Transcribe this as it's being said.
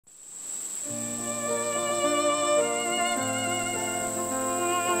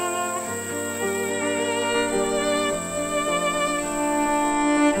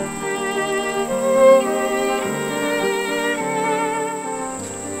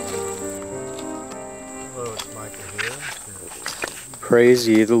Praise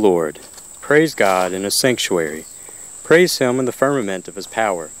ye the Lord. Praise God in his sanctuary. Praise him in the firmament of his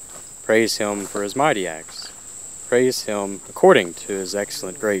power. Praise him for his mighty acts. Praise him according to his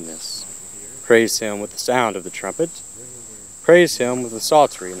excellent greatness. Praise him with the sound of the trumpet. Praise him with the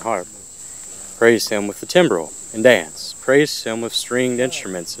psaltery and harp. Praise him with the timbrel and dance. Praise him with stringed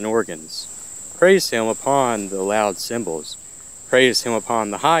instruments and organs. Praise him upon the loud cymbals. Praise him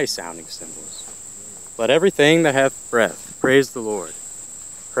upon the high-sounding cymbals. Let everything that hath breath praise the Lord.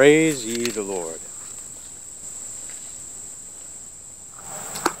 Praise ye the Lord.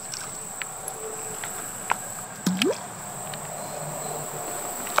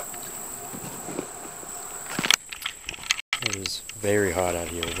 It is very hot out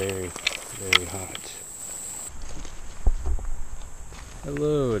here, very, very hot.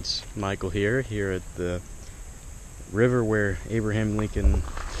 Hello, it's Michael here at the river where Abraham Lincoln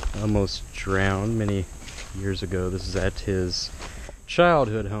almost drowned many years ago. This is at his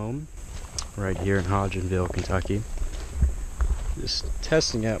childhood home, right here in Hodgenville, Kentucky. Just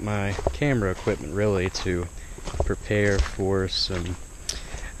testing out my camera equipment, really, to prepare for some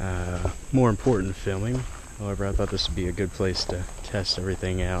more important filming. However, I thought this would be a good place to test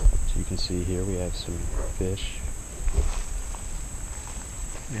everything out. As you can see here, we have some fish.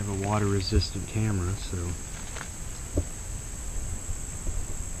 We have a water-resistant camera, so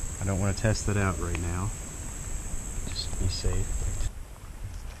I don't want to test that out right now. Just be safe.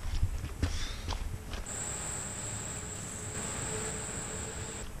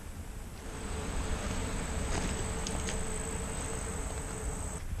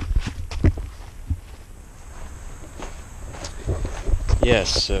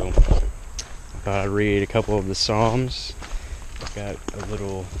 Yes, so I thought I'd read a couple of the Psalms. I've got a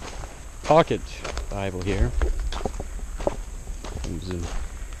little pocket Bible here. It's in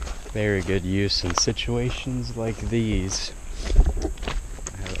very good use in situations like these.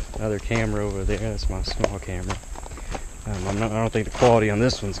 I have another camera over there. That's my small camera. I don't think the quality on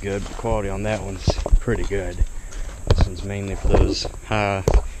this one's good, but the quality on that one's pretty good. This one's mainly for those high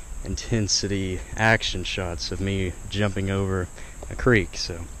intensity action shots of me jumping over a creek.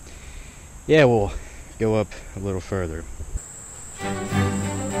 So yeah, we'll go up a little further.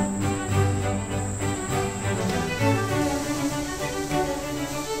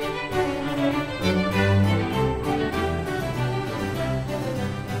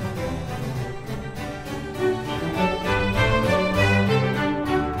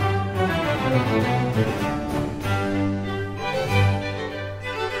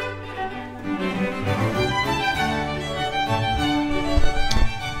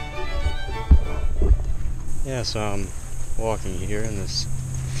 Yeah, so I'm walking here in this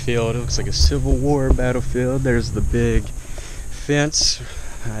field. It looks like a Civil War battlefield. There's the big fence.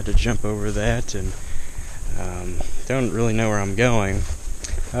 I had to jump over that, and don't really know where I'm going.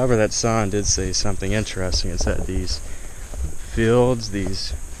 However, that sign did say something interesting. It said these fields,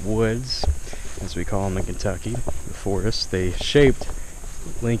 these woods, as we call them in Kentucky, the forest, they shaped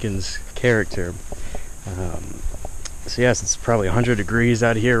Lincoln's character. So yes, it's probably 100 degrees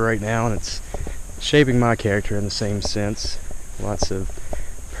out here right now, and it's shaping my character in the same sense. Lots of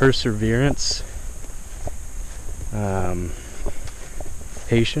perseverance,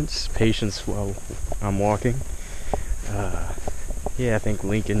 patience while I'm walking. Yeah, I think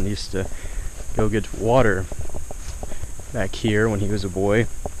Lincoln used to go get water back here when he was a boy.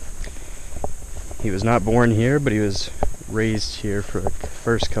 He was not born here, but he was raised here for the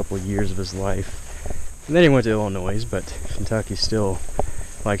first couple of years of his life. And then he went to Illinois, but Kentucky still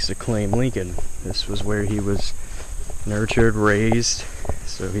likes to claim Lincoln. This was where he was nurtured, raised,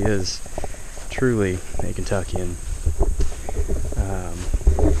 so he is truly a Kentuckian.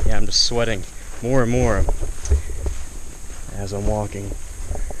 Yeah, I'm just sweating more and more as I'm walking.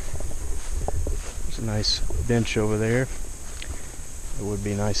 There's a nice bench over there. It would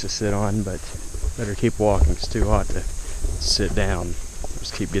be nice to sit on, but better keep walking. It's too hot to sit down.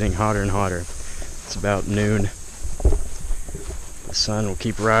 Just keep getting hotter and hotter. It's about noon. The sun will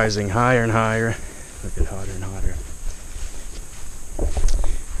keep rising higher and higher. It'll get hotter and hotter.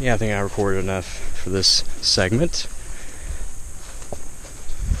 Yeah, I think I recorded enough for this segment.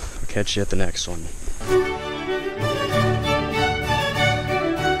 I'll catch you at the next one.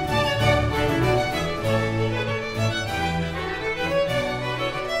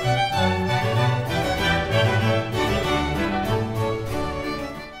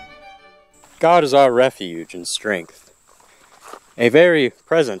 God is our refuge and strength, a very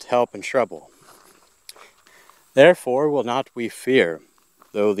present help in trouble. Therefore will not we fear,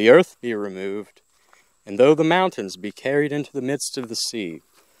 though the earth be removed, and though the mountains be carried into the midst of the sea,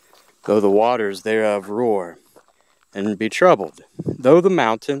 though the waters thereof roar, and be troubled, though the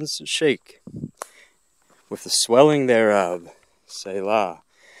mountains shake with the swelling thereof. Selah.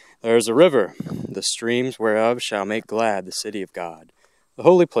 There is a river, the streams whereof shall make glad the city of God, the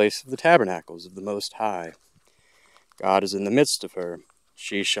holy place of the tabernacles of the Most High. God is in the midst of her.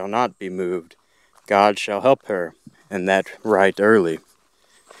 She shall not be moved. God shall help her, and that right early.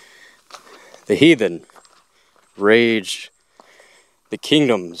 The heathen raged. The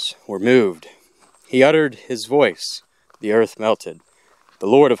kingdoms were moved. He uttered his voice. The earth melted. The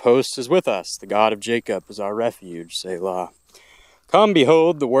Lord of hosts is with us. The God of Jacob is our refuge. Selah. Come,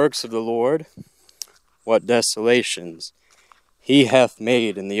 behold the works of the Lord. What desolations he hath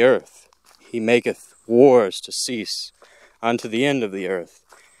made in the earth. He maketh wars to cease unto the end of the earth.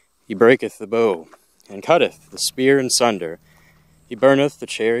 He breaketh the bow, and cutteth the spear in sunder. He burneth the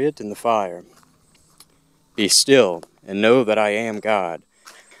chariot in the fire. Be still, and know that I am God.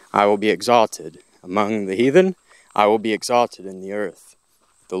 I will be exalted among the heathen. I will be exalted in the earth.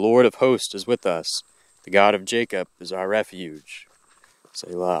 The Lord of hosts is with us. The God of Jacob is our refuge.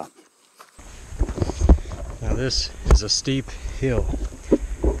 Selah. Now this is a steep hill.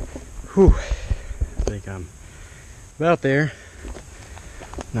 Whew. I think I'm about there.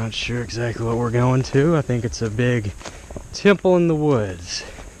 Not sure exactly what we're going to. I think it's a big temple in the woods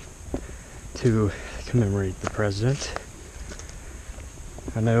to commemorate the president.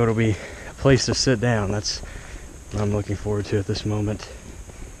 I know it'll be a place to sit down. That's what I'm looking forward to at this moment.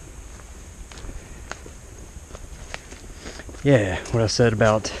 Yeah, what I said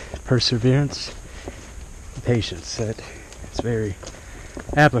about perseverance, patience, it's very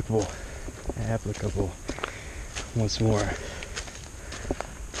applicable once more.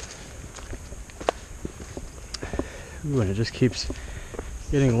 Ooh, and it just keeps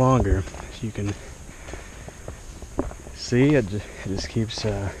getting longer. As you can see, it just keeps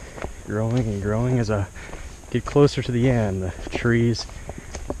growing and growing as I get closer to the end. The trees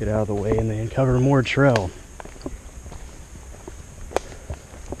get out of the way and they uncover more trail.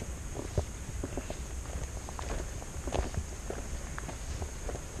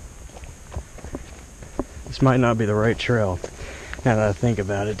 This might not be the right trail, now that I think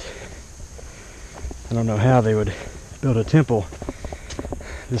about it. I don't know how they would build a temple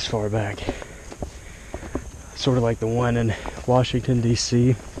this far back. Sort of like the one in Washington,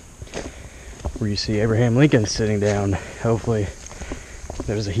 D.C., where you see Abraham Lincoln sitting down. Hopefully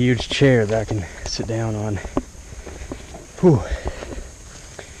there's a huge chair that I can sit down on. Whew.